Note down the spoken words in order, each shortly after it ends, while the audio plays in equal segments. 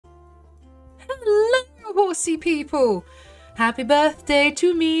Horsey People. Happy birthday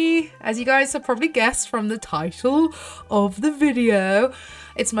to me. As you guys have probably guessed from the title of the video,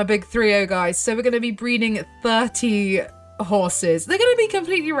 it's my big 3-0, guys. So we're going to be breeding 30 horses. They're going to be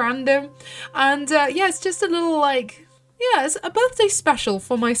completely random. And yeah, it's just a little like... yeah, it's a birthday special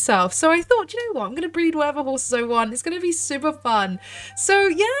for myself. So I thought, you know what, I'm going to breed whatever horses I want. It's going to be super fun. So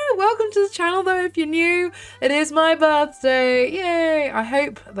yeah, welcome to the channel though if you're new. It is my birthday. Yay. I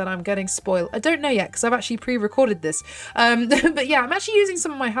hope that I'm getting spoiled. I don't know yet because I've actually pre-recorded this. But yeah, I'm actually using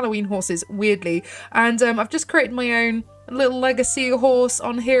some of my Halloween horses, weirdly. And I've just created my own little legacy horse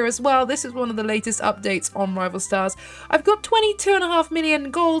on here as well. This is one of the latest updates on Rivalstars. I've got 22.5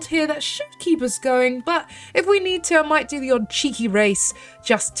 million gold here that should keep us going, but if we need to, I might do the odd cheeky race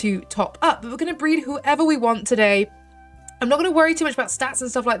just to top up. But we're going to breed whoever we want today. I'm not going to worry too much about stats and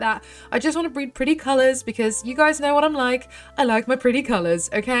stuff like that. I just want to breed pretty colours because you guys know what I'm like. I like my pretty colours,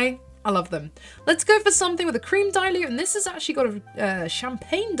 okay? I love them. Let's go for something with a cream dilute, and this has actually got a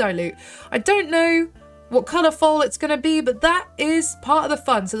champagne dilute. I don't know what colour foal it's going to be, but that is part of the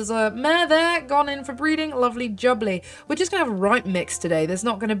fun. So there's a mare there, gone in for breeding, lovely jubbly. We're just going to have a right mix today. There's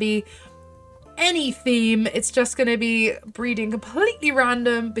not going to be any theme. It's just going to be breeding completely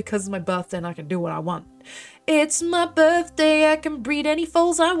random because it's my birthday and I can do what I want. It's my birthday, I can breed any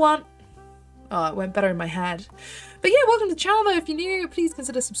foals I want. Oh, it went better in my head. But yeah, welcome to the channel though. If you're new, please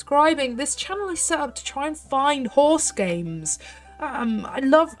consider subscribing. This channel is set up to try and find horse games.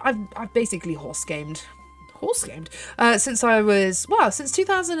 I've basically horse gamed since I was, well, since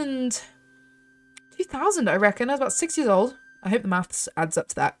 2000 I reckon. I was about 6 years old. I hope the maths adds up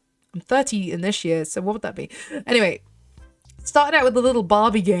to that. I'm 30 in this year, so what would that be? Anyway, started out with a little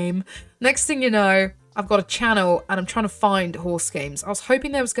Barbie game. Next thing you know, I've got a channel and I'm trying to find horse games. I was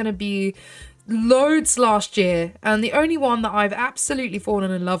hoping there was going to be loads last year, and the only one that I've absolutely fallen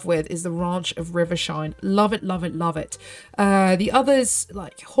in love with is the Ranch of Rivershine. Love it, love it, love it. The others,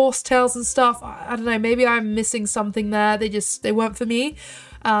 like horsetails and stuff, I don't know, maybe I'm missing something there. They weren't for me.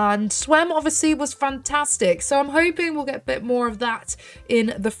 And Swem obviously was fantastic, so I'm hoping we'll get a bit more of that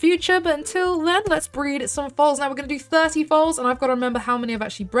in the future. But until then, let's breed some foals. Now we're going to do 30 foals, and I've got to remember how many I've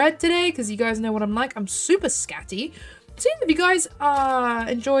actually bred today because you guys know what I'm like. I'm super scatty. So if you guys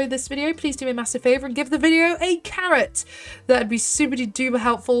enjoy this video, please do me a massive favour and give the video a carrot. That'd be super duper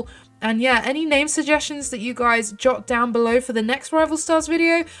helpful. And yeah, any name suggestions that you guys jot down below for the next Rivalstars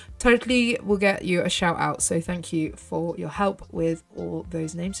video totally will get you a shout out. So thank you for your help with all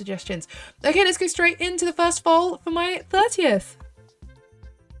those name suggestions. Okay, let's go straight into the first foal for my 30th.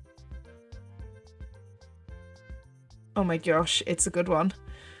 Oh my gosh, it's a good one.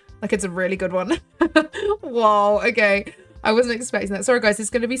 Like, it's a really good one. Wow, okay. I wasn't expecting that. Sorry, guys. There's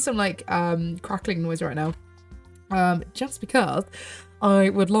going to be some, like, crackling noise right now. Just because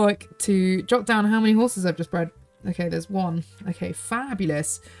I would like to jot down how many horses I've just bred. Okay, there's one. Okay,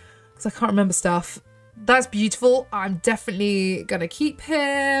 fabulous. Because I can't remember stuff. That's beautiful. I'm definitely going to keep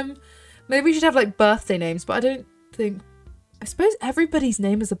him. Maybe we should have, like, birthday names. But I don't think... I suppose everybody's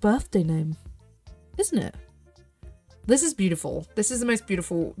name is a birthday name. Isn't it? This is beautiful. This is the most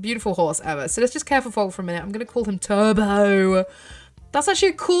beautiful horse ever. So let's just care for Foal for a minute. I'm going to call him Turbo. That's actually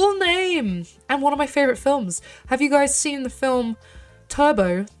a cool name. And one of my favourite films. Have you guys seen the film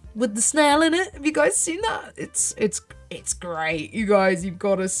Turbo with the snail in it? Have you guys seen that? It's great. You guys, you've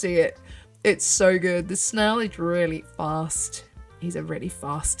got to see it. It's so good. The snail is really fast. He's a really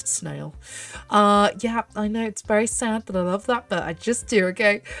fast snail. Yeah, I know it's very sad that I love that, but I just do,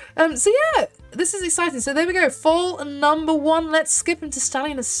 okay? So yeah, this is exciting. So there we go, foal number 1. Let's skip him to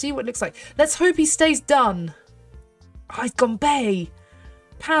stallion and see what it looks like. Let's hope he stays done. Oh, he's gone bay.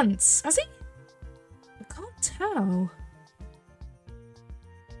 Pants. Has he? I can't tell.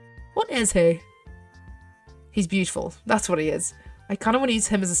 What is he? He's beautiful. That's what he is. I kind of want to use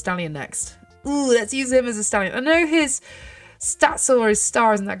him as a stallion next. Ooh, let's use him as a stallion. I know his stats or his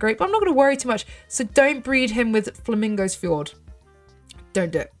star isn't that great, but I'm not going to worry too much. So don't breed him with Flamingo's Fjord.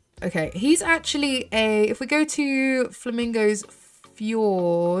 Don't do it. Okay, he's actually a... If we go to Flamingo's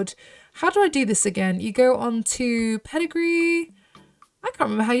Fjord... How do I do this again? You go on to Pedigree... I can't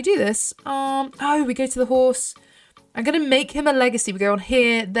remember how you do this. Oh, we go to the horse. I'm going to make him a legacy. We go on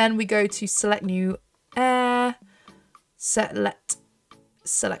here, then we go to Select New Heir. Select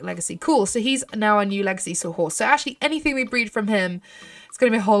legacy. Cool. So he's now a new legacy horse. So actually anything we breed from him, it's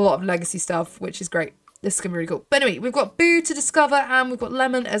going to be a whole lot of legacy stuff, which is great. This is going to be really cool. But anyway, we've got Boo to discover and we've got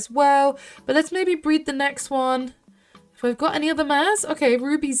Lemon as well. But let's maybe breed the next one. If we've got any other mares. Okay,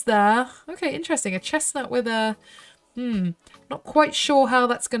 Ruby's there. Okay, interesting. A chestnut with a... Not quite sure how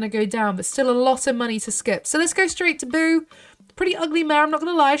that's going to go down, but still a lot of money to skip. So let's go straight to Boo. Pretty ugly mare, I'm not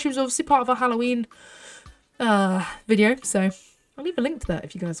going to lie. She was obviously part of our Halloween video, so I'll leave a link to that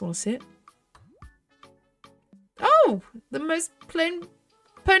if you guys want to see it. Oh, the most plain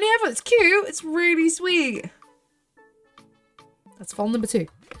pony ever. It's cute. It's really sweet. That's foal number 2.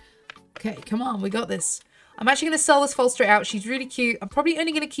 Okay, come on, we got this. I'm actually going to sell this foal straight out. She's really cute. I'm probably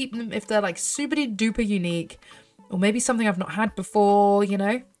only going to keep them if they're like super duper unique. Or maybe something I've not had before, you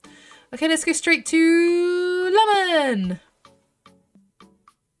know. Okay, let's go straight to Lemon.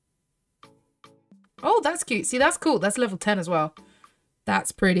 Oh, that's cute. See, that's cool. That's level 10 as well.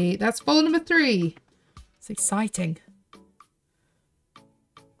 That's pretty. That's foal number 3. It's exciting.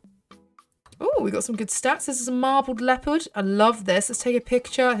 Oh, we got some good stats. This is a marbled leopard. I love this. Let's take a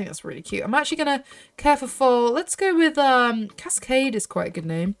picture. I think that's really cute. I'm actually going to care for foal. Let's go with Cascade is quite a good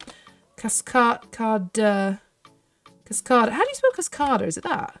name. Cascada. Cascada. How do you spell Cascada? Is it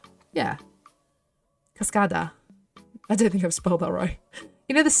that? Yeah. Cascada. I don't think I've spelled that right.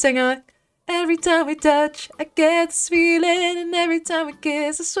 You know the singer? Every time we touch, I get this feeling, and every time we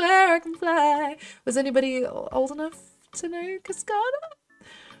kiss, I swear I can fly. Was anybody old enough to know Cascada?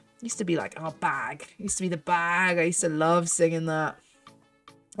 Used to be like our bag. Used to be the bag. I used to love singing that.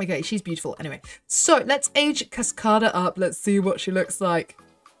 Okay, she's beautiful. Anyway, so let's age Cascada up. Let's see what she looks like.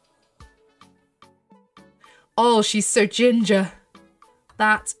 Oh, she's so ginger.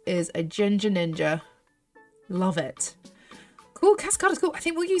 That is a ginger ninja. Love it. Cool, Cascada's cool. I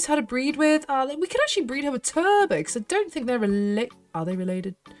think we'll use her to breed with. We could actually breed her with Turbo, because I don't think they're related. Are they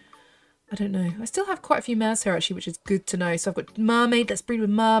related? I don't know. I still have quite a few mares here, actually, which is good to know. So I've got Mermaid. Let's breed with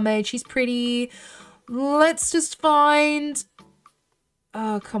Mermaid. She's pretty. Let's just find...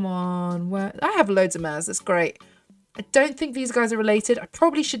 Oh, come on. Where... I have loads of mares. That's great. I don't think these guys are related. I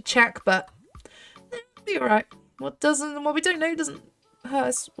probably should check, but... it'll be alright. What we don't know doesn't hurt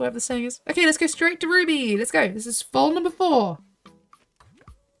us, whatever the saying is. Okay, let's go straight to Ruby. Let's go. This is foal number 4.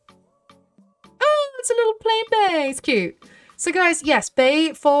 Oh, it's a little plain bay. It's cute. So guys, yes,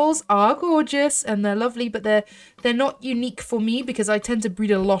 bay foals are gorgeous and they're lovely, but they're not unique for me because I tend to breed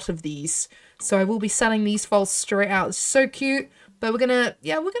a lot of these. So I will be selling these foals straight out. It's so cute, but we're gonna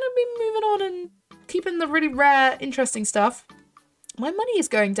be moving on and keeping the really rare, interesting stuff. My money is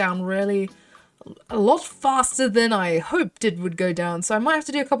going down really a lot faster than I hoped it would go down. So I might have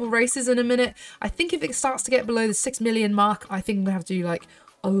to do a couple races in a minute. I think if it starts to get below the 6 million mark, I think I'm gonna have to do like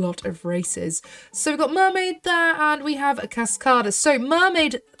a lot of races. So we've got Mermaid there and we have a Cascada. So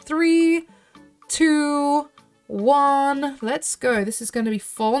Mermaid, 3, 2, 1. Let's go. This is going to be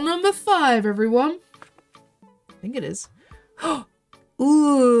foal number 5, everyone. I think it is.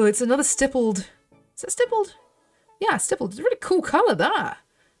 Ooh, it's another stippled. Is that stippled? Yeah, stippled. It's a really cool colour, that.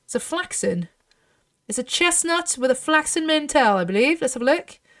 It's a flaxen. It's a chestnut with a flaxen mane tail, I believe. Let's have a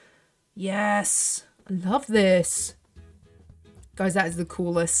look. Yes. I love this. Guys, that is the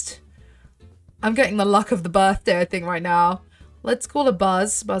coolest. I'm getting the luck of the birthday, I think, right now. Let's call her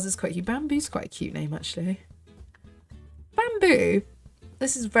Buzz. Buzz is quite cute. Bamboo's quite a cute name, actually. Bamboo.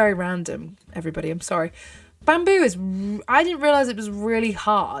 This is very random, everybody. I'm sorry. Bamboo is... I didn't realise it was really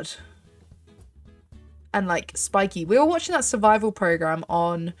hard. And, like, spiky. We were watching that survival program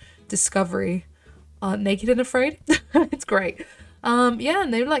on Discovery. Naked and Afraid. It's great. Yeah,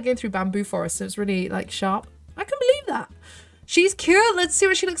 and they were, like, going through bamboo forest, so it's really, like, sharp. I can believe that. She's cute. Let's see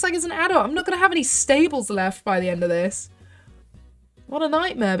what she looks like as an adult. I'm not going to have any stables left by the end of this. What a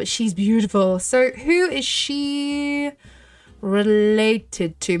nightmare, but she's beautiful. So who is she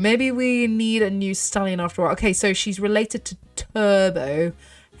related to? Maybe we need a new stallion after all. Okay, so she's related to Turbo,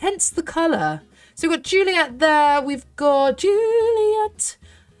 hence the colour. So we've got Juliet there. We've got Juliet.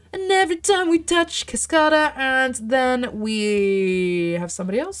 And every time we touch Cascada, and then we have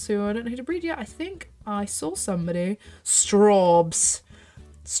somebody else who I don't know who to breed yet. I think I saw somebody. Straubs.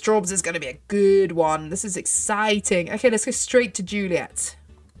 Straubs is going to be a good one. This is exciting. Okay, let's go straight to Juliet.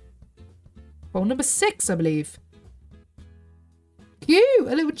 Foal number 6, I believe. Cute,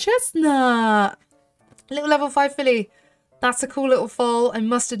 a little chestnut. A little level 5 filly. That's a cool little foal. I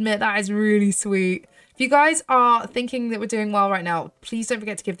must admit, that is really sweet. If you guys are thinking that we're doing well right now, please don't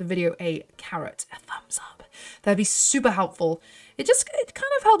forget to give the video a carrot, a thumbs up. That'd be super helpful. It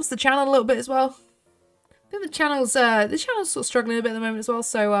kind of helps the channel a little bit as well. I think the channel's sort of struggling a bit at the moment as well.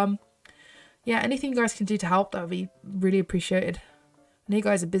 So yeah, anything you guys can do to help, that would be really appreciated. I know you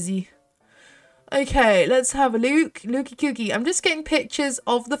guys are busy. Okay, let's have a look. Looky cookie. I'm just getting pictures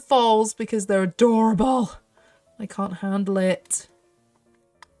of the foals because they're adorable. I can't handle it.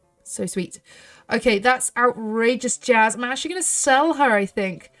 So sweet. Okay, that's outrageous jazz. I'm actually going to sell her, I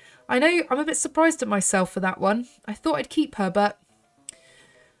think. I know I'm a bit surprised at myself for that one. I thought I'd keep her, but...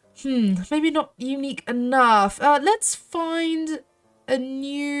 maybe not unique enough. Let's find a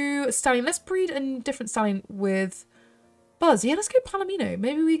new a stallion. Let's breed a different stallion with Buzz. Yeah, let's go Palomino.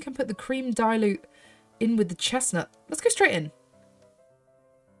 Maybe we can put the cream dilute in with the chestnut. Let's go straight in.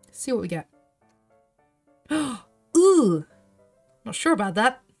 See what we get. Ooh. Not sure about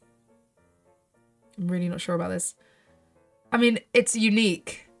that. I'm really not sure about this. I mean, it's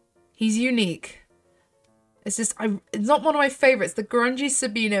unique. He's unique. It's just, it's not one of my favorites. The grungy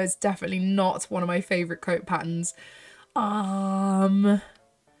Sabino is definitely not one of my favorite coat patterns. Do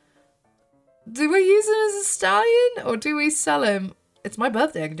we use him as a stallion or do we sell him? It's my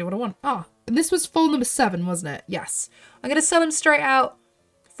birthday. I can do what I want. Ah, and this was foal number 7, wasn't it? Yes. I'm going to sell him straight out.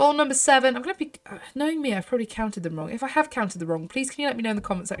 Foal number 7. I'm going to be... knowing me, I've probably counted them wrong. If I have counted them wrong, please can you let me know in the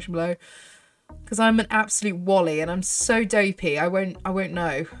comment section below? Because I'm an absolute wally and I'm so dopey. I won't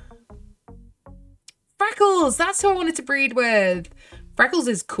know. Freckles! That's who I wanted to breed with. Freckles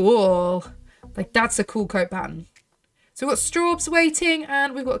is cool. Like, that's a cool coat pattern. So we've got Straubs waiting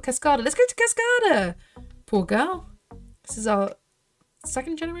and we've got a Cascada. Let's go to Cascada. Poor girl. This is our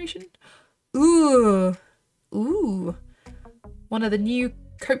 2nd generation. Ooh. Ooh. One of the new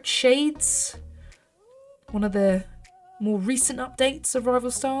coat shades. One of the more recent updates of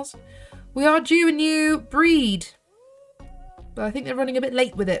Rivalstars. We are due a new breed. But I think they're running a bit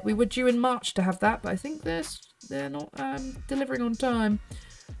late with it. We were due in March to have that, but I think they're not delivering on time.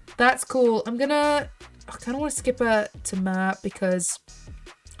 That's cool. I kind of want to skip her to Matt because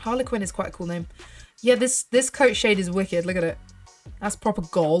Harlequin is quite a cool name. Yeah, this coat shade is wicked. Look at it. That's proper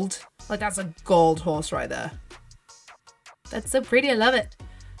gold. Like, that's a gold horse right there. That's so pretty. I love it.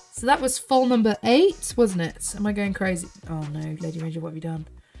 So that was foal number 8, wasn't it? Am I going crazy? Oh no, Lady Ranger, what have you done?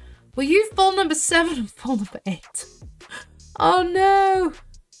 Were you foal number 7 or foal number 8? Oh no!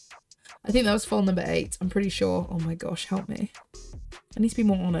 I think that was foal number 8. I'm pretty sure. Oh my gosh, help me. I need to be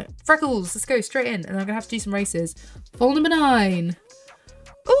more on it. Freckles, let's go straight in. And I'm going to have to do some races. Foal number 9.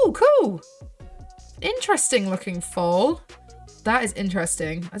 Oh, cool. Interesting looking foal. That is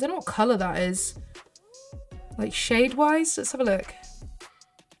interesting. I don't know what colour that is. Like shade-wise? Let's have a look.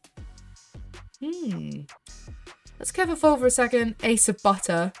 Let's give her foal for a second. Ace of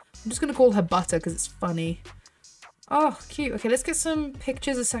Butter. I'm just going to call her Butter because it's funny. Oh, cute. Okay, let's get some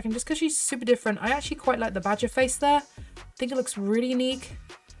pictures a second just because she's super different. I actually quite like the badger face there. I think it looks really unique.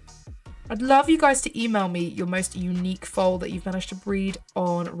 I'd love you guys to email me your most unique foal that you've managed to breed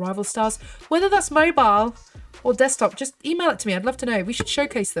on Rivalstars. Whether that's mobile or desktop, just email it to me. I'd love to know. We should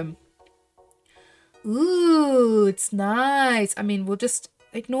showcase them. Ooh, it's nice. I mean, we'll just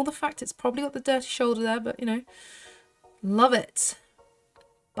ignore the fact it's probably got the dirty shoulder there, but you know, love it.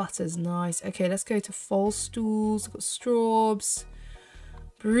 Butter's nice. Okay, let's go to foal stools. We've got Straubs.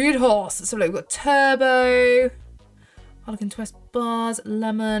 Brood horse. Let's have a look. We've got Turbo. Harlequin Twist, Buzz,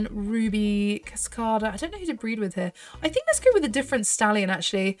 Lemon, Ruby, Cascada. I don't know who to breed with here. I think let's go with a different stallion,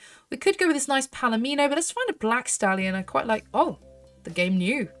 actually. We could go with this nice Palomino, but let's find a black stallion. I quite like... Oh, the game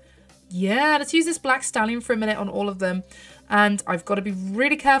knew. Yeah, let's use this black stallion for a minute on all of them. And I've got to be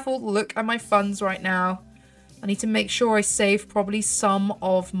really careful. Look at my funds right now. I need to make sure I save probably some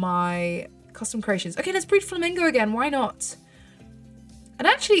of my custom creations. Okay, let's breed Flamingo again. Why not? And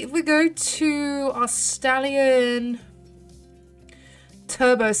actually, if we go to our stallion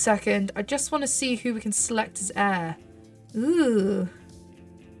Turbo second, I just want to see who we can select as heir. Ooh.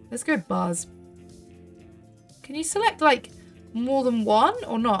 Let's go Buzz. Can you select, like, more than one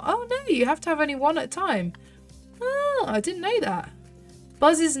or not? Oh, no, you have to have only one at a time. Oh, I didn't know that.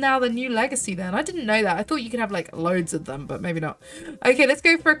 Buzz is now the new legacy then. I didn't know that. I thought you could have like loads of them, but maybe not. Okay, let's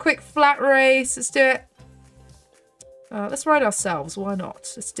go for a quick flat race. Let's do it. Let's ride ourselves. Why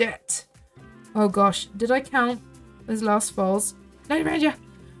not? Let's do it. Oh gosh, did I count those last foals? No, Ranger.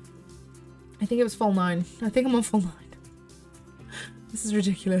 I think it was foal 9. I think I'm on foal 9. This is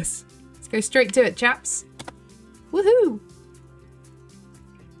ridiculous. Let's go straight to it, chaps. Woohoo!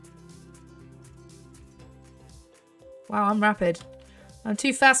 Wow, I'm rapid. I'm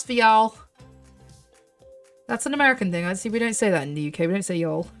too fast for y'all. That's an American thing. I see we don't say that in the UK. We don't say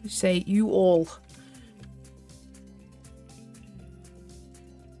y'all. We say you all.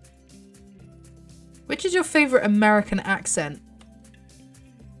 Which is your favorite American accent?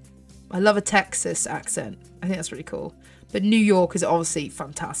 I love a Texas accent. I think that's really cool. But New York is obviously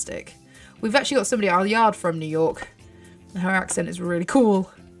fantastic. We've actually got somebody at our yard from New York. And her accent is really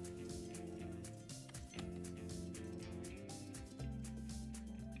cool.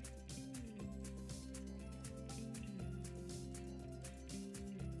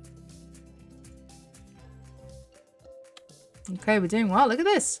 Okay, we're doing well. Look at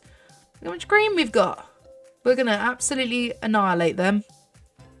this. Look how much green we've got. We're going to absolutely annihilate them.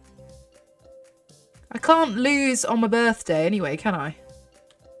 I can't lose on my birthday anyway, can I?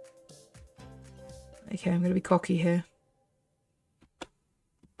 Okay, I'm going to be cocky here.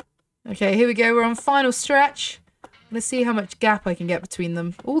 Okay, here we go. We're on final stretch. Let's see how much gap I can get between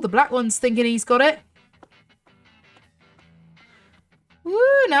them. Oh, the black one's thinking he's got it. Woo,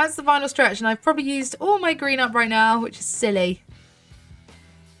 now it's the final stretch. And I've probably used all my green up right now, which is silly.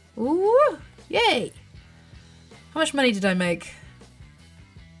 Ooh, yay. How much money did I make?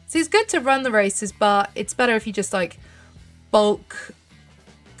 See, it's good to run the races, but it's better if you just, like, bulk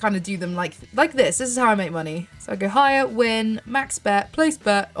kind of do them like this. This is how I make money. So I go higher, win, max bet, place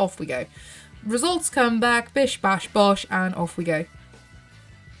bet, off we go. Results come back, bish, bash, bosh, and off we go.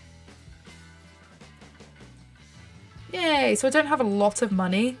 Yay, so I don't have a lot of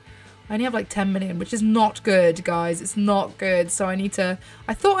money. I only have like 10 million, which is not good, guys. It's not good, so I need to...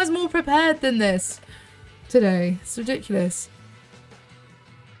 I thought I was more prepared than this today. It's ridiculous.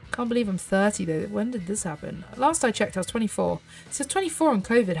 Can't believe I'm 30 though. When did this happen? Last I checked, I was 24. It says 24 when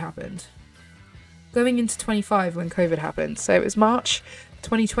COVID happened. Going into 25 when COVID happened. So it was March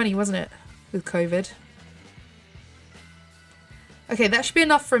 2020, wasn't it? With COVID. Okay, that should be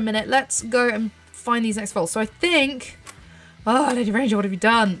enough for a minute. Let's go and find these next foals. So I think... Oh, Lady Ranger, what have you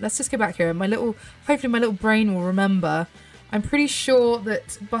done? Let's just go back here. Hopefully my little brain will remember. I'm pretty sure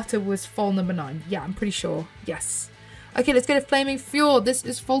that Butter was foal number 9. Yeah, I'm pretty sure. Yes. Okay, let's go to Flaming Fjord. This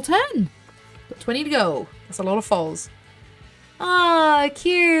is foal 10. Got 20 to go. That's a lot of foals. Ah,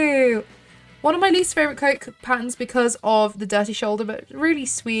 cute. One of my least favourite coat patterns because of the dirty shoulder, but really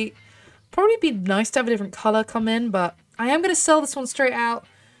sweet. Probably be nice to have a different colour come in, but I am going to sell this one straight out.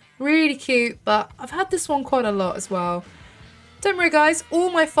 Really cute, but I've had this one quite a lot as well. Don't worry, guys. All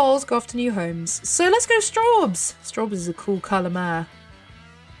my foals go off to new homes. So let's go Straubs. Straubs is a cool colour mare.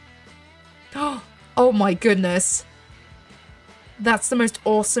 Oh my goodness. That's the most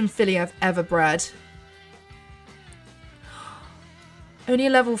awesome filly I've ever bred. Only a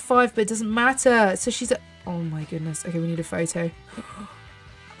level 5, but it doesn't matter. So she's a... Oh my goodness. Okay, we need a photo.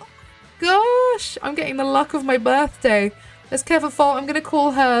 Gosh, I'm getting the luck of my birthday. Let's care for Foal. I'm going to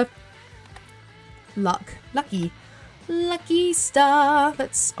call her... Lucky. Lucky Star.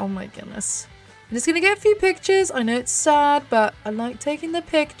 Let's... Oh my goodness. I'm just going to get a few pictures. I know it's sad, but I like taking the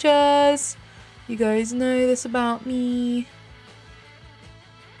pictures. You guys know this about me.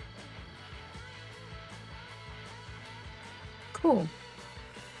 Cool.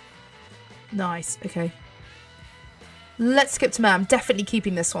 Nice. Okay. Let's skip to mare. I'm definitely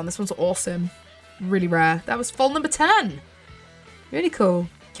keeping this one. This one's awesome. Really rare. That was foal number 10. Really cool.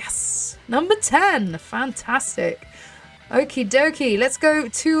 Yes. Number 10. Fantastic. Okie dokie. Let's go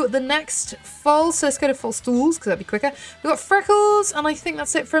to the next foal. So let's go to foal stools because that'd be quicker. We've got Freckles and I think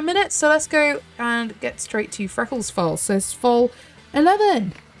that's it for a minute. So let's go and get straight to Freckles foal. So it's foal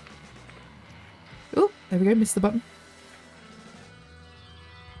 11. Oh, there we go. Missed the button.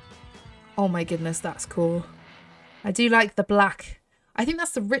 Oh my goodness, that's cool. I do like the black. I think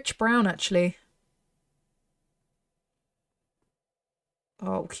that's the rich brown, actually.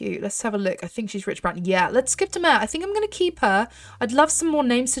 Oh, cute. Let's have a look. I think she's rich brown. Yeah, let's skip to mare. I think I'm going to keep her. I'd love some more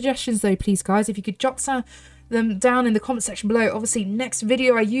name suggestions, though, please, guys. If you could jot them down in the comment section below. Obviously, next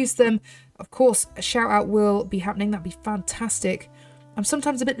video I use them. Of course, a shout-out will be happening. That'd be fantastic. I'm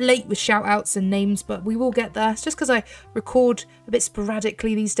sometimes a bit late with shout-outs and names, but we will get there. It's just because I record a bit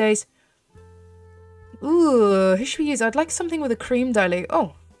sporadically these days. Ooh, who should we use? I'd like something with a cream dilute.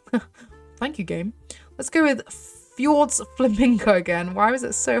 Oh, thank you, game. Let's go with Fjord's Flamingo again. Why was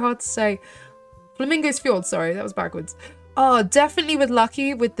it so hard to say? Flamingo's Fjord, sorry, that was backwards. Oh, definitely with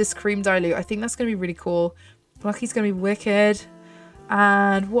Lucky with this cream dilute. I think that's going to be really cool. Lucky's going to be wicked.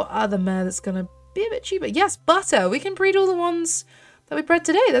 And what other mare that's going to be a bit cheaper? Yes, Butter. We can breed all the ones that we bred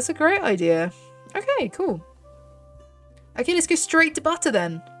today. That's a great idea. Okay, cool. Okay, let's go straight to Butter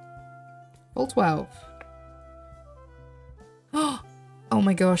then. Foal 12. Oh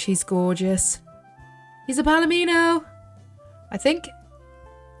my gosh, he's gorgeous. He's a Palomino. I think.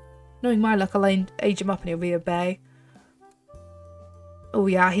 Knowing my luck, I'll age him up and he'll be a bay. Oh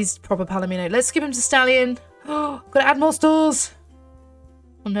yeah, he's proper Palomino. Let's skip him to Stallion. Oh, gotta add more stalls.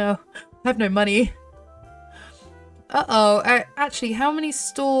 Oh no, I have no money. Uh-oh. Actually, how many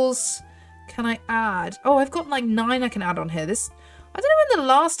stalls can I add? Oh, I've got like 9 I can add on here. I don't know when the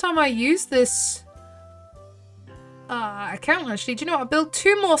last time I used this account, actually. Do you know what? I'll build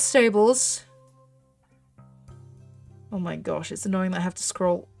 2 more stables. Oh my gosh, it's annoying that I have to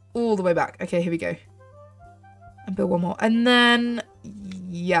scroll all the way back. Okay, here we go. And build 1 more. And then,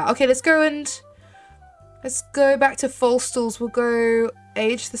 yeah. Okay, let's go back to foal stalls. We'll go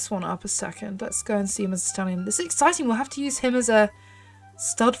age this one up a second. Let's go and see him as a stallion. This is exciting. We'll have to use him as a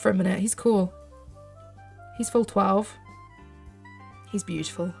stud for a minute. He's cool. He's foal 12. He's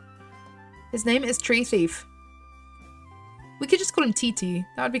beautiful. His name is Tree Thief. We could just call him TT.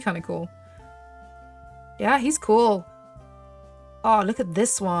 That would be kind of cool. Yeah, he's cool. Oh, look at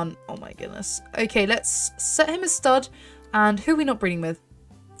this one. Oh my goodness. Okay, let's set him as stud. And who are we not breeding with?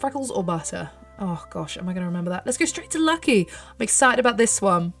 Freckles or Butter? Oh gosh, am I going to remember that? Let's go straight to Lucky. I'm excited about this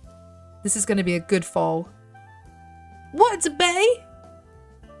one. This is going to be a good foal. What? It's a bay?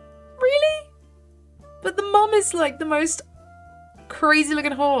 Really? But the mum is like the most crazy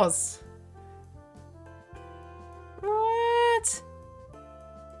looking horse. What?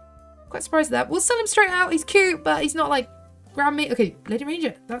 Quite surprised at that. We'll sell him straight out. He's cute, but he's not like grand meat. Okay, Lady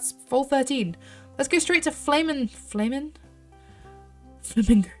Ranger. That's foal 13. Let's go straight to Flamingo.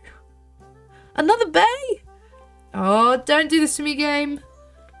 Another bay? Oh, don't do this to me, game.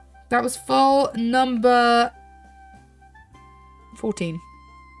 That was foal number 14.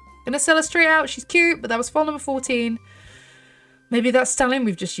 Gonna sell her straight out. She's cute, but that was foal number 14. Maybe that stallion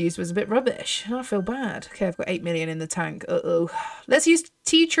we've just used was a bit rubbish. I feel bad. Okay, I've got 8 million in the tank. Uh-oh. Let's use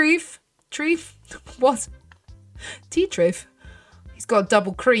T-Treef. Treef? What? T-Treef. He's got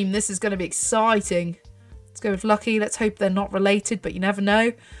double cream. This is going to be exciting. Let's go with Lucky. Let's hope they're not related, but you never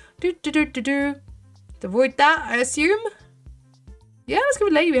know. To avoid that, I assume. Yeah, let's go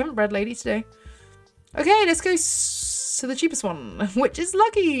with Lady. We haven't bred Lady today. Okay, let's go to the cheapest one, which is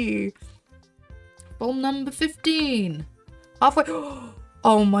Lucky. Foal number 15. Halfway.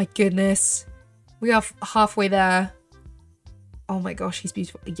 Oh my goodness. We are halfway there. Oh my gosh, he's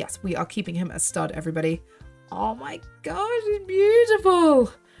beautiful. Yes, we are keeping him as stud, everybody. Oh my gosh, he's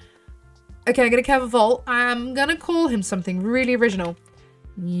beautiful. Okay, I'm going to have a vault. I'm going to call him something really original.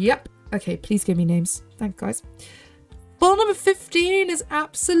 Yep. Okay, please give me names. Thanks, guys. Foal number 15 is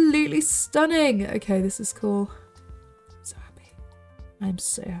absolutely stunning. Okay, this is cool. I'm so happy. I'm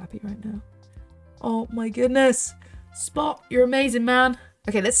so happy right now. Oh my goodness. Spot, you're amazing, man.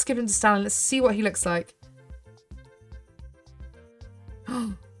 Okay, let's skip him to Stallion. Let's see what he looks like.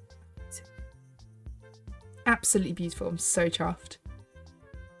 Oh, absolutely beautiful. I'm so chuffed.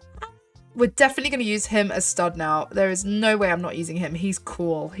 We're definitely going to use him as stud now. There is no way I'm not using him. He's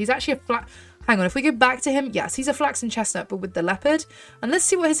cool. He's actually a flat... Hang on, if we go back to him, yes, he's a flaxen chestnut, but with the leopard. And let's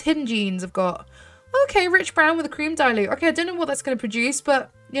see what his hidden genes have got. Okay, rich brown with a cream dilute. Okay, I don't know what that's going to produce,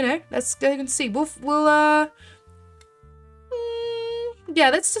 but, you know, let's go and see. Yeah,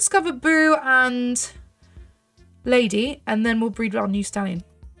 let's discover Boo and Lady, and then we'll breed our new stallion.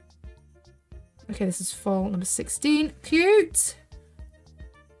 Okay, this is foal number 16. Cute.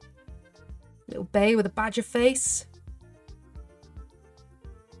 Little bay with a badger face.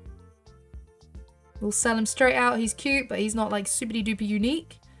 We'll sell him straight out. He's cute, but he's not like super duper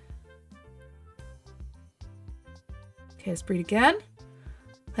unique. Okay, let's breed again.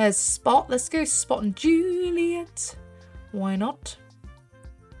 There's Spot. Let's go Spot and Juliet. Why not?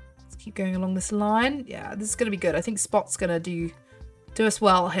 Let's keep going along this line. Yeah, this is going to be good. I think Spot's going to do us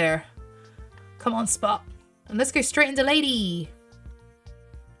well here. Come on, Spot. And let's go straight into Lady.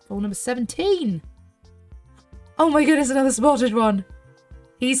 Foal number 17. Oh my goodness, another spotted one.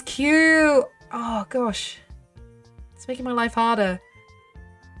 He's cute. Oh gosh. It's making my life harder.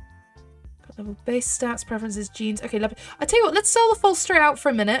 Got level base stats, preferences, genes. Okay, love it. I tell you what, let's sell the foal straight out for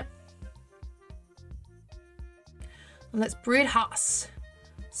a minute. And let's breed Haas.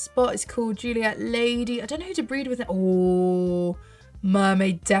 Spot is called Juliet, Lady. I don't know who to breed with it. Oh,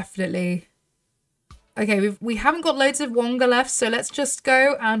 Mermaid, definitely. Okay, we haven't got loads of Wonga left, so let's just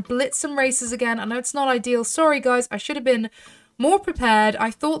go and blitz some races again. I know it's not ideal. Sorry, guys. I should have been more prepared.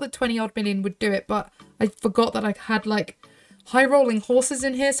 I thought that 20-odd million would do it, but I forgot that I had, like, high-rolling horses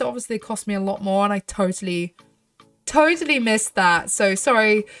in here, so obviously it cost me a lot more, and I totally missed that. So,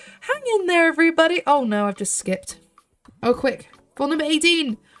 sorry. Hang in there, everybody. Oh, no, I've just skipped. Oh, quick. Foal number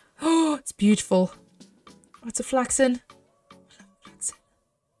 18. Oh, it's beautiful. Oh, it's a flaxen.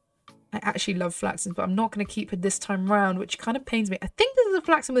 I actually love flaxens, but I'm not going to keep it this time round, which kind of pains me. I think this is a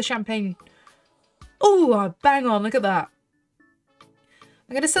flaxen with champagne. Oh, bang on. Look at that. I'm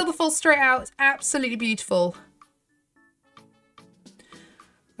going to sell the foal straight out. It's absolutely beautiful.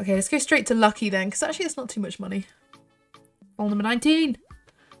 Okay, let's go straight to Lucky then, because actually it's not too much money. Foal number 19.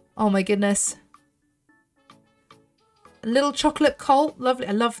 Oh my goodness. A little chocolate colt. Lovely.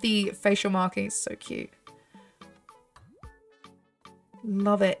 I love the facial markings. So cute.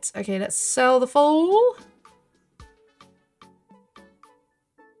 Love it. Okay, let's sell the foal.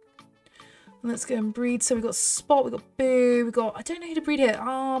 Let's go and breed. So we've got Spot, we've got Boo, we've got... I don't know who to breed here.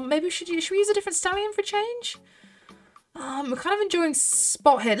 Maybe should we use a different stallion for a change? We're kind of enjoying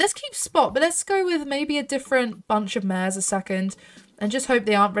Spot here. Let's keep Spot, but let's go with maybe a different bunch of mares a second. And just hope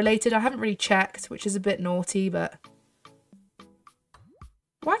they aren't related. I haven't really checked, which is a bit naughty, but...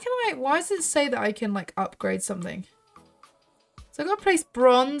 Why does it say that I can like upgrade something? So I've got to place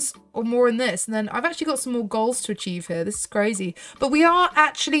bronze or more in this, and then I've actually got some more goals to achieve here. This is crazy. But we are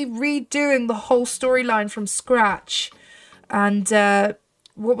actually redoing the whole storyline from scratch. And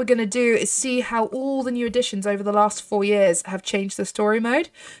what we're going to do is see how all the new additions over the last 4 years have changed the story mode.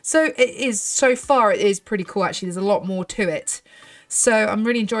 So so far it is pretty cool actually. There's a lot more to it. So I'm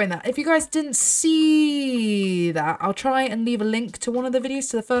really enjoying that. If you guys didn't see that, I'll try and leave a link to one of the videos,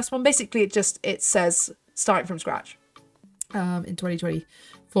 to the first one. Basically, it says starting from scratch in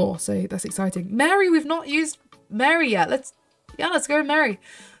 2024. So that's exciting. Mary, we've not used Mary yet. Let's go Mary.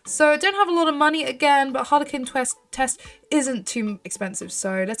 So I don't have a lot of money again, but Harlequin test isn't too expensive.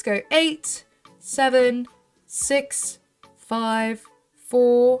 So let's go 8, 7, 6, 5,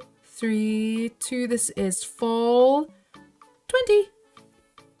 4, 3, 2. This is Foal. 20.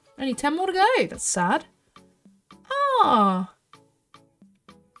 Only 10 more to go. That's sad. Ah.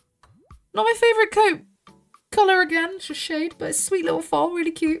 Not my favourite coat colour again. It's just shade, but it's a sweet little Foal.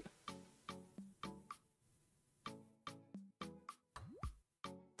 Really cute.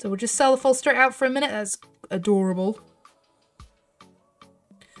 So we'll just sell the Foal straight out for a minute. That's adorable.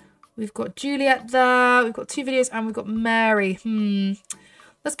 We've got Juliet there. We've got 2 videos and we've got Mary.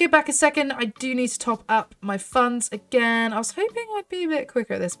 Let's go back a second. I do need to top up my funds again. I was hoping I'd be a bit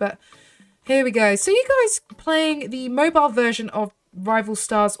quicker at this, but here we go. So you guys playing the mobile version of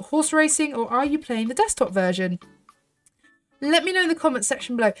Rivalstars Horse Racing, or are you playing the desktop version? Let me know in the comment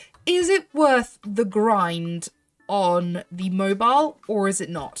section below. Is it worth the grind on the mobile, or is it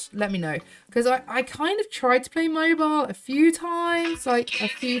not? Let me know. Because I kind of tried to play mobile a few times,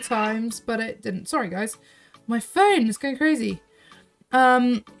 but it didn't. Sorry, guys. My phone is going crazy.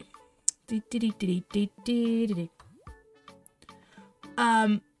 I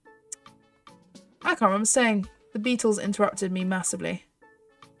can't remember saying. The Beatles interrupted me massively.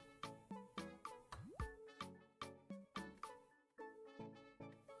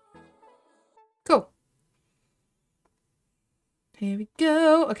 Cool. Here we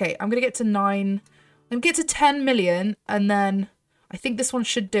go. Okay, I'm gonna get to 9. I'm gonna get to 10 million, and then I think this one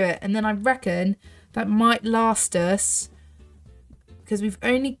should do it. And then I reckon that might last us, because we've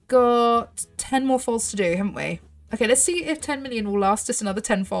only got 10 more foals to do, haven't we? Okay, let's see if 10 million will last us another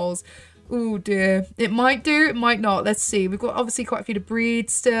 10 foals. Oh dear. It might do, it might not. Let's see. We've got obviously quite a few to breed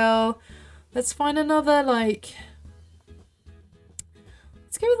still. Let's find another, like...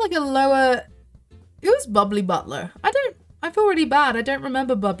 Let's go with like a lower... It was Bubbly Butler. I feel really bad. I don't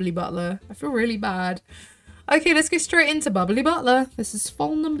remember Bubbly Butler. I feel really bad. Okay, let's go straight into Bubbly Butler. This is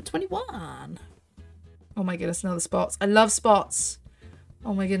foal number 21. Oh my goodness, another spots. I love spots.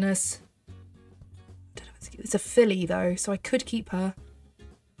 Oh my goodness. It's a filly though, so I could keep her.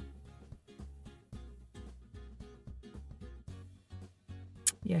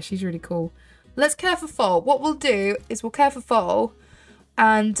 Yeah, she's really cool. Let's care for foal. What we'll do is we'll care for foal,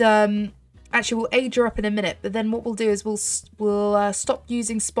 and actually we'll age her up in a minute. But then what we'll do is we'll stop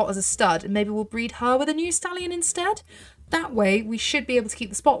using Spot as a stud, and maybe we'll breed her with a new stallion instead. That way we should be able to keep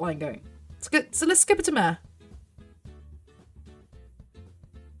the spot line going. It's good. So let's skip it to mare.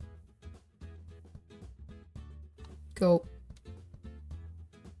 Cool.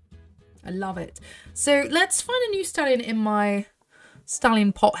 I love it. So let's find a new stallion in my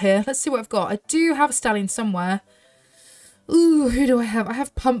stallion pot here. Let's see what I've got. I do have a stallion somewhere. Ooh, who do I have? I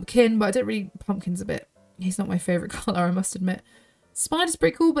have Pumpkin, but I don't really... Pumpkin's a bit... He's not my favourite colour, I must admit. Spider's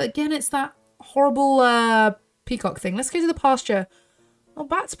pretty cool, but again, it's that horrible peacock thing. Let's go to the pasture. Oh,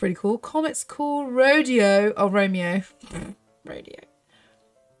 Bat's pretty cool. Comet's cool. Rodeo. Oh, Romeo. Rodeo.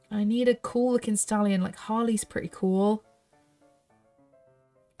 I need a cool looking stallion. Like Harley's pretty cool.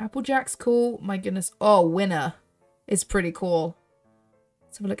 Applejack's cool. My goodness. Oh, Winner is pretty cool.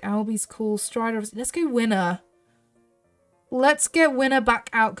 Let's have a look. Albie's cool. Strider. Let's go Winner. Let's get Winner back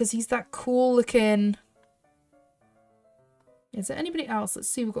out because he's that cool looking. Is there anybody else? Let's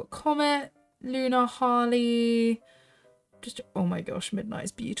see. We've got Comet, Luna, Harley. Just, oh my gosh, Midnight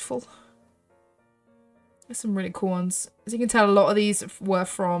is beautiful. There's some really cool ones. As you can tell, a lot of these were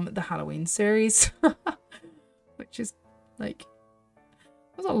from the Halloween series. Which is, like,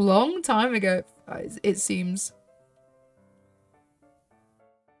 that was a long time ago, it seems.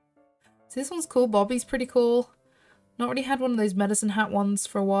 So this one's cool. Bobby's pretty cool. Not really had one of those medicine hat ones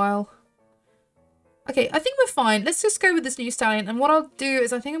for a while. Okay, I think we're fine. Let's just go with this new stallion. And what I'll do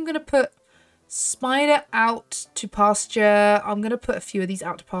is I think I'm going to put Spider out to pasture. I'm going to put a few of these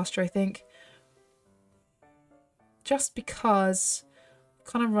out to pasture, I think. Just because I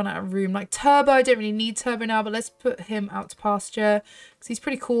kind of run out of room. Like Turbo, I don't really need Turbo now, but let's put him out to pasture because he's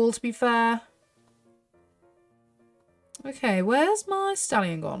pretty cool, to be fair. Okay, where's my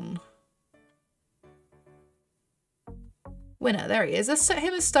stallion gone? Winner, there he is. Let's set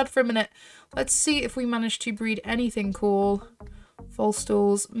him as stud for a minute. Let's see if we manage to breed anything cool. Foal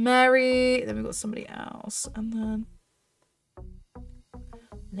stalls, Mary. Then we've got somebody else. And then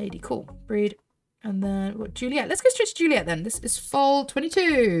Lady, cool. Breed. And then we've got Juliet. Let's go straight to Juliet then. This is Foal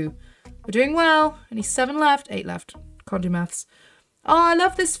 22. We're doing well. Only 7 left. 8 left. Can't do maths. Oh, I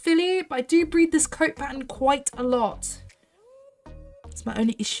love this filly, but I do breed this coat pattern quite a lot. It's my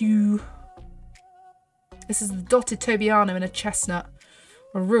only issue. This is the dotted Tobiano in a chestnut.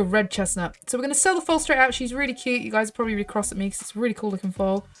 A real red chestnut. So we're going to sell the foal straight out. She's really cute. You guys are probably really cross at me because it's a really cool looking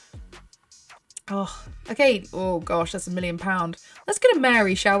foal. Oh, okay. Oh gosh, that's £1 million. Let's get a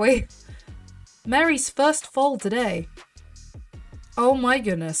Mary, shall we? Mary's first foal today. Oh my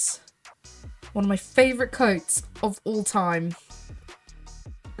goodness. One of my favourite coats of all time.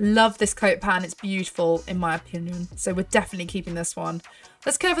 Love this coat pattern. It's beautiful in my opinion. So we're definitely keeping this one.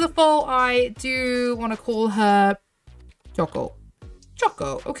 Let's care for the foal. I do want to call her Choco.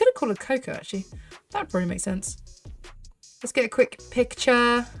 Choco. I could have called her Coco actually. That would probably make sense. Let's get a quick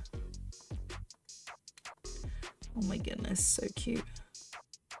picture. Oh my goodness, so cute.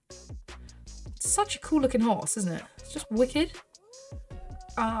 It's such a cool looking horse, isn't it? It's just wicked.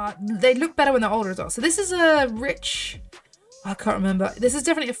 They look better when they're older as well. So this is a rich... I can't remember. This is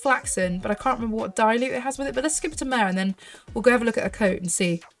definitely a flaxen, but I can't remember what dilute it has with it. But let's skip it to Mare and then we'll go have a look at her coat and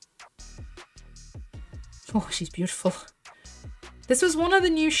see. Oh, she's beautiful. This was one of the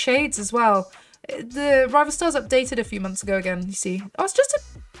new shades as well. The Rivalstars updated a few months ago again, you see. Oh, it's just a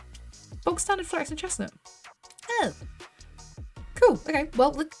bog standard flaxen chestnut. Oh. Cool. Okay,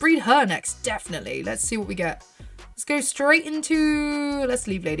 well, let's breed her next, definitely. Let's see what we get. Let's go straight into... Let's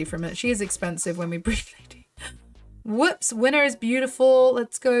leave Lady for a minute. She is expensive when we breed Lady. Whoops, Winner is beautiful.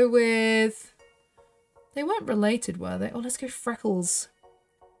 Let's go with... They weren't related, were they? Oh, let's go Freckles.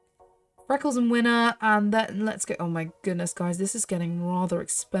 Freckles and Winner, and then let's go... Oh my goodness, guys, this is getting rather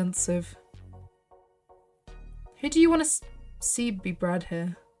expensive. Who do you want to see be bred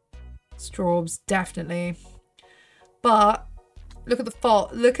here? Straubs, definitely. But look at the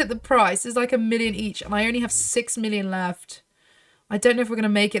fault. Look at the price. It's like $1 million each, and I only have 6 million left. I don't know if we're gonna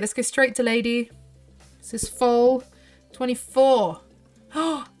make it. Let's go straight to Lady. This is Foal 24.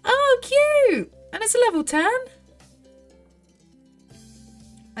 Oh, cute! And it's a level 10.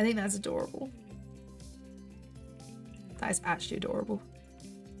 I think that's adorable. That is actually adorable.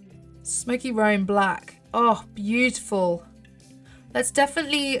 Smoky Roan Black. Oh, beautiful. Let's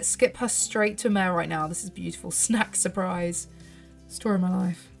definitely skip her straight to Mare right now. This is beautiful. Snack surprise. Story of my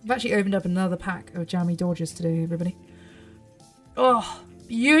life. I've actually opened up another pack of Jammy Dodgers today, everybody. Oh,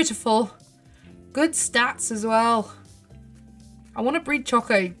 beautiful. Good stats as well. I want to breed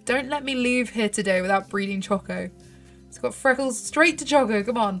Choco. Don't let me leave here today without breeding Choco. It's got Freckles straight to Choco.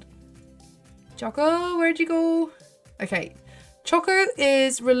 Come on. Choco, where'd you go? Okay. Choco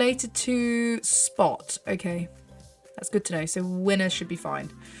is related to Spot. Okay. That's good to know. So Winner should be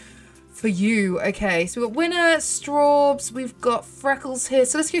fine. For you. Okay. So we've got Winner, Straubs. We've got Freckles here.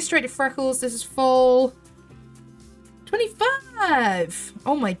 So let's go straight to Freckles. This is Foal 25.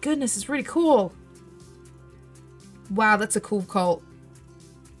 Oh my goodness. It's really cool. Wow, that's a cool colt.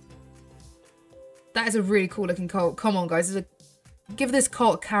 That is a really cool looking colt. Come on, guys. Give this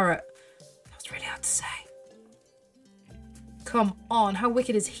colt a carrot. That was really hard to say. Come on. How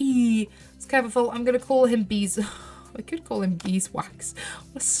wicked is he? It's careful. I'm going to call him Bees. I could call him Beeswax.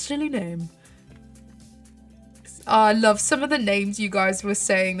 What a silly name. Oh, I love some of the names you guys were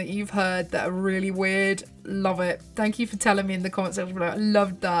saying that you've heard that are really weird. Love it. Thank you for telling me in the comment section. I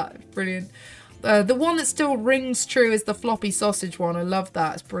loved that. Brilliant. The one that still rings true is the floppy sausage one. I love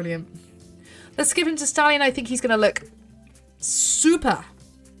that. It's brilliant. Let's skip into Stallion. I think he's going to look super.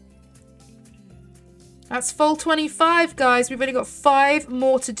 That's Foal 25, guys. We've only got 5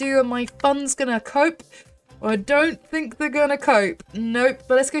 more to do and my fun's going to cope. I don't think they're going to cope. Nope.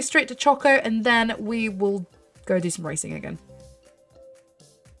 But let's go straight to Choco and then we will go do some racing again.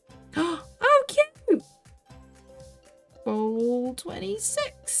 Oh, cute. Foal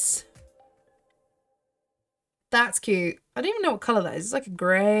 26. That's cute. I don't even know what colour that is. It's like a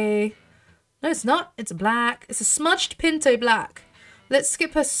grey. No, it's not. It's a black. It's a smudged Pinto black. Let's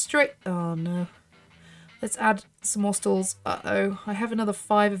skip her straight. Oh, no. Let's add some more stalls. Uh-oh. I have another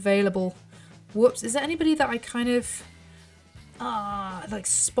 5 available. Whoops. Is there anybody that I kind of... like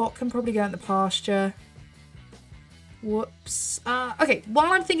Spot can probably go in the pasture. Whoops. Okay,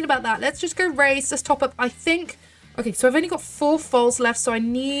 while I'm thinking about that, let's just go race. Let's top up. I think... Okay, so I've only got 4 foals left, so I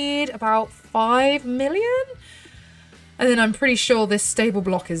need about 5 million? And then I'm pretty sure this stable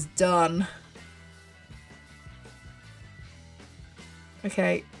block is done.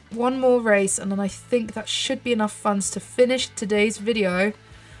 Okay, one more race, and then I think that should be enough funds to finish today's video. And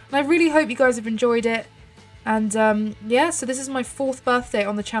I really hope you guys have enjoyed it. And yeah, so this is my 4th birthday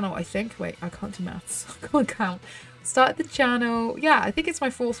on the channel, I think. Wait, I can't do maths. I can't count. Started the channel. Yeah, I think it's my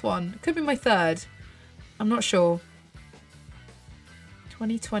 4th one. It could be my 3rd. I'm not sure.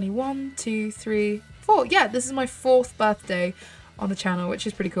 2021, 2, 3, 4. Yeah, this is my 4th birthday on the channel, which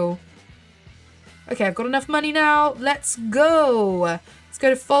is pretty cool. Okay, I've got enough money now. Let's go. Let's go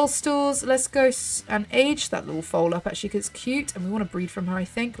to Foal stores. Let's go and age that little foal up, actually, because it's cute. And we want to breed from her, I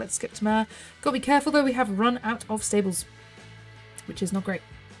think. Let's skip to mare. Got to be careful, though. We have run out of stables, which is not great.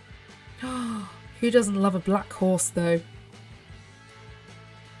 Who doesn't love a black horse, though?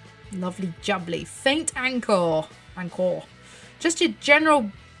 Lovely jubbly. Faint anchor. Just your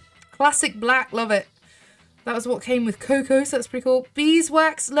general classic black. Love it. That was what came with Coco, so that's pretty cool.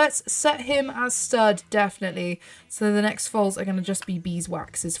 Beeswax, let's set him as stud, definitely. So the next foals are going to just be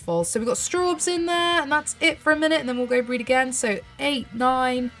Beeswax's foals. So we've got Strawbs in there, and that's it for a minute, and then we'll go breed again. So 8,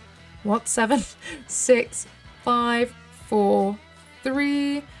 9, what, 7, 6, 5, 4,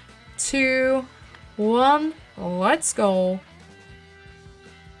 3, 2, 1. Let's go.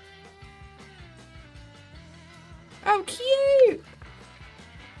 Oh, cute.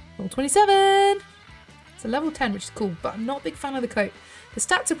 Level 27. It's a level 10, which is cool, but I'm not a big fan of the coat. The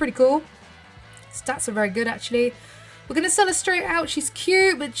stats are pretty cool. Stats are very good, actually. We're going to sell her straight out. She's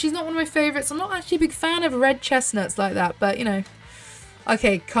cute, but she's not one of my favourites. I'm not actually a big fan of red chestnuts like that, but, you know.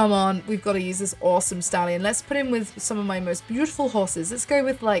 Okay, come on. We've got to use this awesome stallion. Let's put him with some of my most beautiful horses. Let's go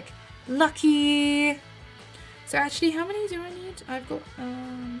with, like, Lucky. So, actually, how many do I need? I've got,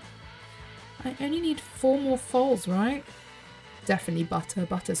 I only need 4 more foals, right? Definitely Butter.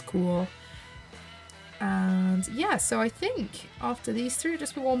 Butter's cool. And yeah, so I think after these 3,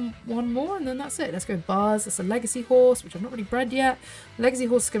 just be one more, and then that's it. Let's go Buzz. That's a legacy horse, which I've not really bred yet. Legacy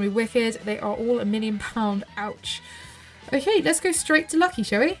horse is going to be wicked. They are all £1 million. Ouch. Okay, let's go straight to Lucky,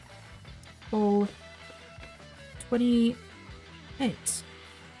 shall we? Foal 28.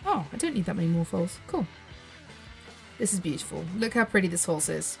 Oh, I don't need that many more foals. Cool. This is beautiful. Look how pretty this horse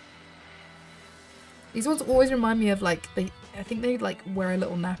is. These ones always remind me of, like, I think they, like, wear a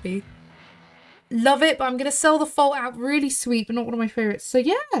little nappy. Love it, but I'm going to sell the foal out. Really sweet, but not one of my favourites. So,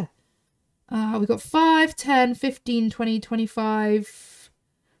 yeah. We've got 5, 10, 15, 20, 25,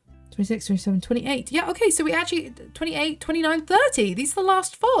 26, 27, 28. Yeah, okay, so we actually... 28, 29, 30. These are the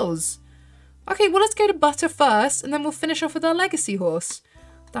last foals. Okay, well, let's go to Butter first, and then we'll finish off with our legacy horse.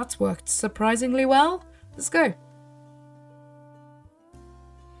 That's worked surprisingly well. Let's go.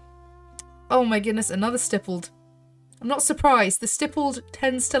 Oh, my goodness, another stippled. I'm not surprised. The stippled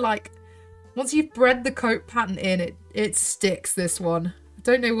tends to, like... Once you've bred the coat pattern in, it sticks, this one. I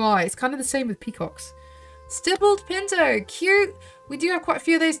don't know why. It's kind of the same with peacocks. Stippled Pinto. Cute. We do have quite a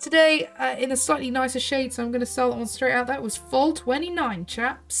few of those today in a slightly nicer shade, so I'm going to sell that one straight out. That was Foal 29,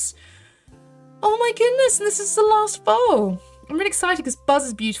 chaps. Oh my goodness, and this is the last foal. I'm really excited because Buzz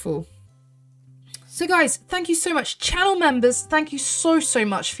is beautiful. So guys, thank you so much. Channel members, thank you so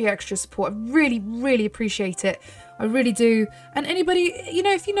much for your extra support. I really appreciate it. I really do. And anybody, you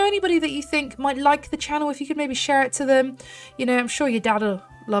know, if you know anybody that you think might like the channel, if you could maybe share it to them, you know, I'm sure your dad will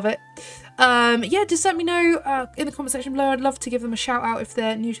love it. Yeah, just let me know in the comment section below. I'd love to give them a shout out if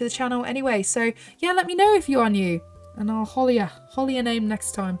they're new to the channel anyway. So yeah, let me know if you are new and I'll holler your name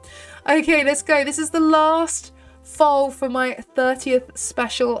next time. Okay, let's go. This is the last foal for my 30th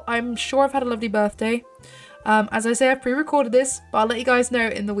special. I'm sure I've had a lovely birthday. As I say, I've pre-recorded this, but I'll let you guys know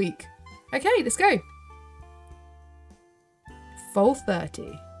in the week. Okay, let's go. Foal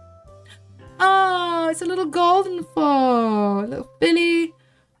 30. Oh, it's a little golden foal. A little filly.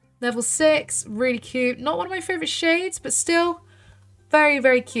 Level 6. Really cute. Not one of my favourite shades, but still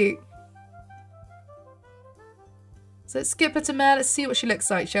very cute. So let's skip her to mare. Let's see what she looks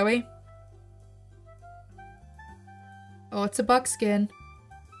like, shall we? Oh, it's a buckskin.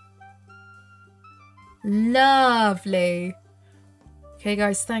 Lovely. Okay,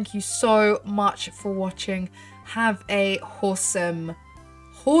 guys, thank you so much for watching. Have a horsome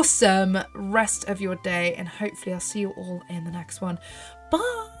rest of your day, and hopefully I'll see you all in the next one.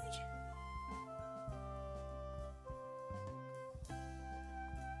 Bye!